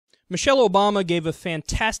Michelle Obama gave a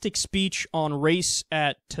fantastic speech on race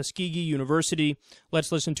at Tuskegee University.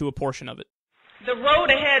 Let's listen to a portion of it. The road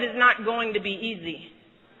ahead is not going to be easy.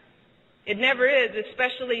 It never is,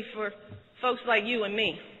 especially for folks like you and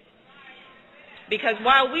me. Because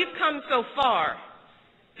while we've come so far,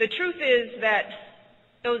 the truth is that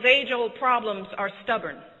those age-old problems are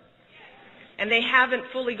stubborn, and they haven't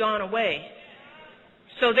fully gone away.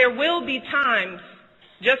 So there will be times,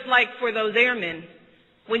 just like for those airmen,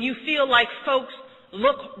 when you feel like folks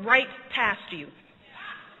look right past you,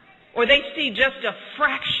 or they see just a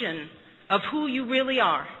fraction of who you really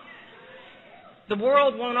are. The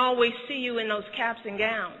world won't always see you in those caps and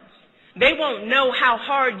gowns. They won't know how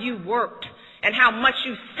hard you worked and how much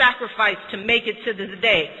you sacrificed to make it to this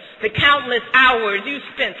day. The countless hours you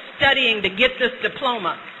spent studying to get this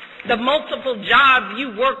diploma. The multiple jobs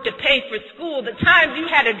you worked to pay for school, the times you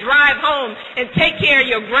had to drive home and take care of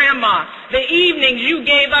your grandma, the evenings you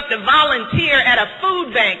gave up to volunteer at a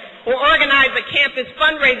food bank or organize a campus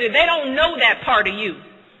fundraiser. They don't know that part of you.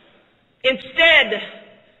 Instead,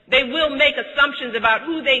 they will make assumptions about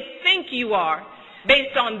who they think you are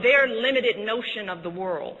based on their limited notion of the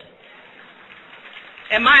world.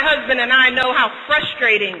 And my husband and I know how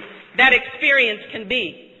frustrating that experience can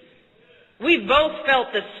be. We've both felt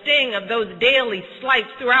the sting of those daily slights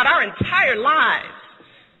throughout our entire lives.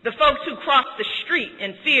 The folks who crossed the street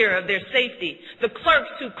in fear of their safety. The clerks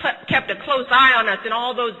who kept a close eye on us in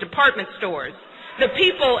all those department stores. The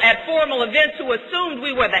people at formal events who assumed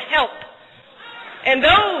we were the help. And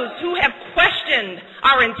those who have questioned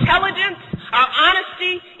our intelligence, our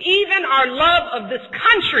honesty, even our love of this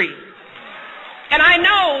country. And I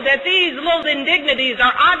know that these little indignities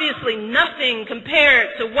are obviously nothing compared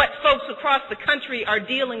to what folks across the country are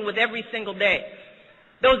dealing with every single day.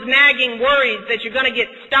 Those nagging worries that you're going to get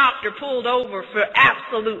stopped or pulled over for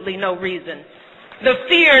absolutely no reason. The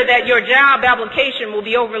fear that your job application will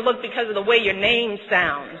be overlooked because of the way your name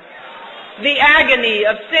sounds. The agony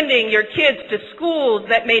of sending your kids to schools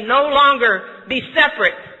that may no longer be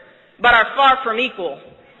separate, but are far from equal.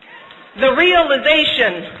 The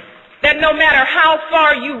realization that no matter how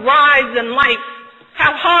far you rise in life,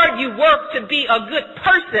 how hard you work to be a good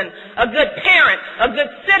person, a good parent, a good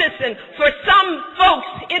citizen, for some folks,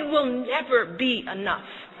 it will never be enough.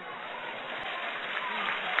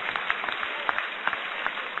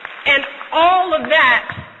 And all of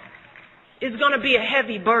that is going to be a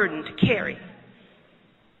heavy burden to carry.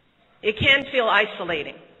 It can feel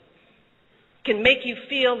isolating. It can make you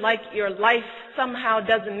feel like your life somehow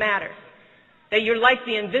doesn't matter. That you're like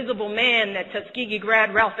the invisible man that Tuskegee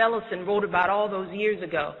grad Ralph Ellison wrote about all those years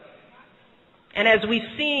ago. And as we've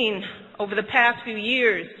seen over the past few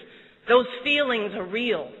years, those feelings are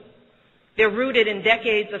real. They're rooted in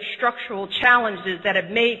decades of structural challenges that have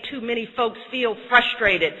made too many folks feel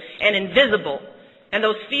frustrated and invisible. And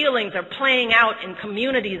those feelings are playing out in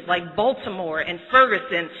communities like Baltimore and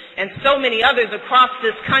Ferguson and so many others across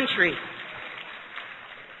this country.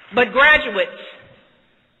 But graduates,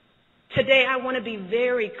 today I want to be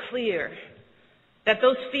very clear that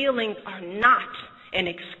those feelings are not an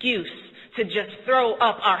excuse to just throw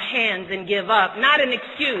up our hands and give up. Not an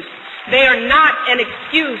excuse. They are not an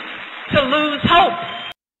excuse to lose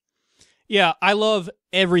hope. Yeah, I love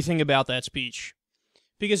everything about that speech.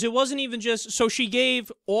 Because it wasn't even just, so she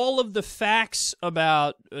gave all of the facts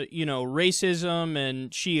about, racism,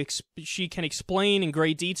 and she can explain in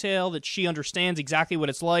great detail that she understands exactly what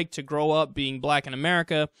it's like to grow up being black in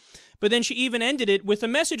America. But then she even ended it with a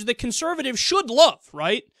message that conservatives should love,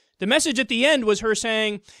 right? The message at the end was her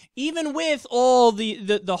saying, even with all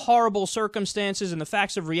the horrible circumstances and the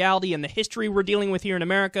facts of reality and the history we're dealing with here in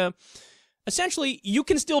America, essentially, you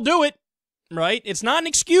can still do it, right? It's not an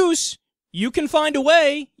excuse. You can find a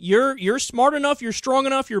way. You're smart enough, you're strong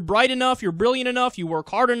enough, you're bright enough, you're brilliant enough, you work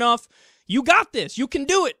hard enough. You got this. You can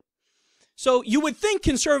do it. So you would think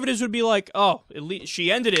conservatives would be like, oh, at least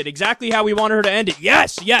she ended it exactly how we wanted her to end it.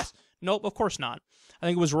 Yes, yes. Nope, of course not. I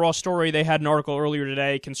think it was Raw Story. They had an article earlier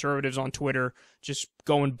today, conservatives on Twitter just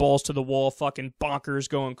going balls to the wall, fucking bonkers,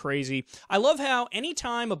 going crazy. I love how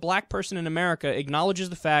anytime a black person in America acknowledges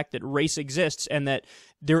the fact that race exists and that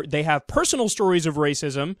they have personal stories of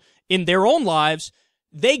racism in their own lives,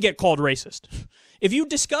 they get called racist. If you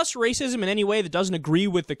discuss racism in any way that doesn't agree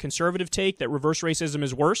with the conservative take that reverse racism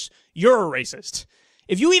is worse, you're a racist.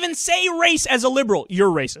 If you even say race as a liberal, you're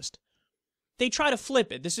racist. They try to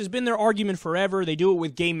flip it. This has been their argument forever. They do it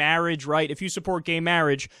with gay marriage, right? If you support gay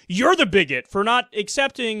marriage, you're the bigot for not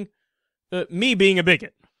accepting me being a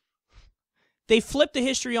bigot. They flip the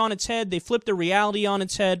history on its head. They flip the reality on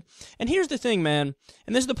its head. And here's the thing, man,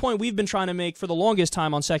 and this is the point we've been trying to make for the longest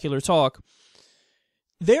time on Secular Talk.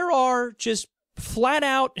 there are just flat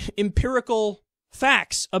out empirical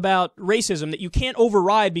facts about racism that you can't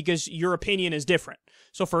override because your opinion is different.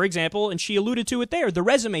 So, for example, and she alluded to it there, the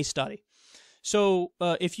resume study. So,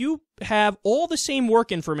 if you have all the same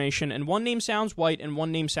work information and one name sounds white and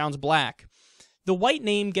one name sounds black, the white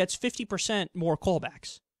name gets 50% more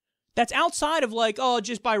callbacks. That's outside of like, oh,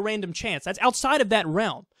 just by random chance. That's outside of that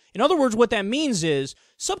realm. In other words, what that means is,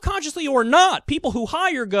 subconsciously or not, people who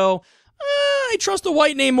hire go, I trust the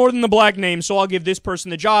white name more than the black name, so I'll give this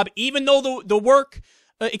person the job, even though the work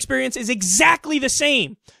experience is exactly the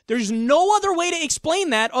same. There's no other way to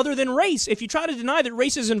explain that other than race. If you try to deny that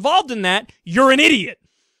race is involved in that, you're an idiot.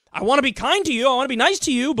 I want to be kind to you, I want to be nice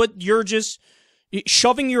to you, but you're just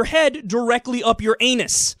shoving your head directly up your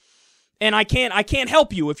anus. And I can't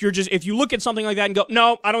help you if you look at something like that and go,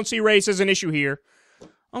 no, I don't see race as an issue here.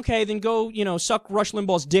 Okay, then go, suck Rush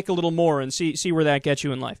Limbaugh's dick a little more and see where that gets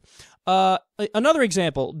you in life. Another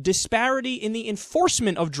example, disparity in the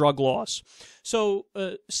enforcement of drug laws. So,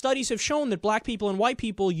 studies have shown that black people and white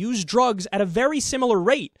people use drugs at a very similar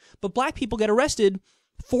rate, but black people get arrested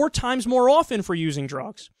 4 times more often for using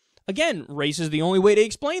drugs. Again, race is the only way to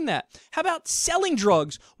explain that. How about selling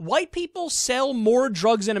drugs? White people sell more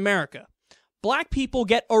drugs in America. Black people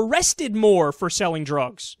get arrested more for selling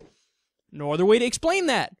drugs. No other way to explain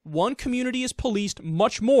that. One community is policed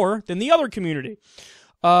much more than the other community.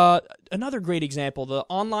 Another great example, the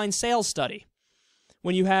online sales study.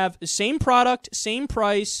 When you have the same product, same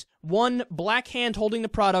price, one black hand holding the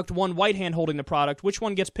product, one white hand holding the product, which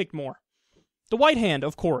one gets picked more? The white hand,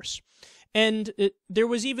 of course. And there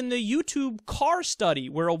was even the YouTube car study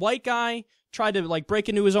where a white guy tried to break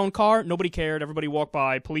into his own car. Nobody cared. Everybody walked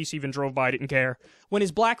by. Police even drove by, didn't care. When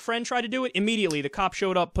his black friend tried to do it, immediately the cop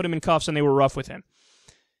showed up, put him in cuffs, and they were rough with him.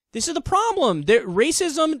 This is the problem.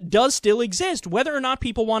 Racism does still exist, whether or not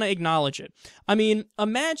people want to acknowledge it. I mean,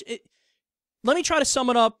 imagine... Let me try to sum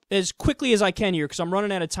it up as quickly as I can here, because I'm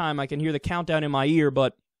running out of time. I can hear the countdown in my ear,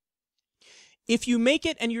 but if you make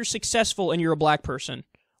it and you're successful and you're a black person,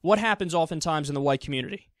 what happens oftentimes in the white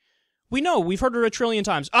community? We know, we've heard it 1 trillion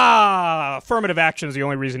times. Affirmative action is the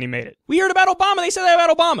only reason he made it. We heard about Obama, they said that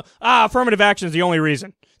about Obama. Affirmative action is the only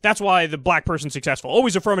reason. That's why the black person's successful.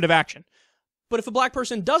 Always affirmative action. But if a black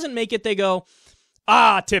person doesn't make it, they go,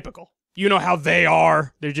 typical. You know how they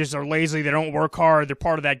are. They just are lazy. They don't work hard. They're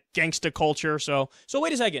part of that gangsta culture. So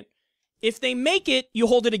wait a second. If they make it, you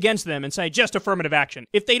hold it against them and say, just affirmative action.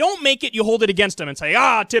 If they don't make it, you hold it against them and say,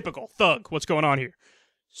 typical, thug, what's going on here?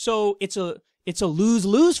 So it's a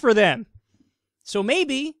lose-lose for them. So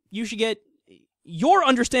maybe you should get your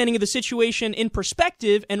understanding of the situation in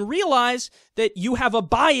perspective and realize that you have a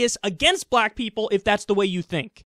bias against black people if that's the way you think.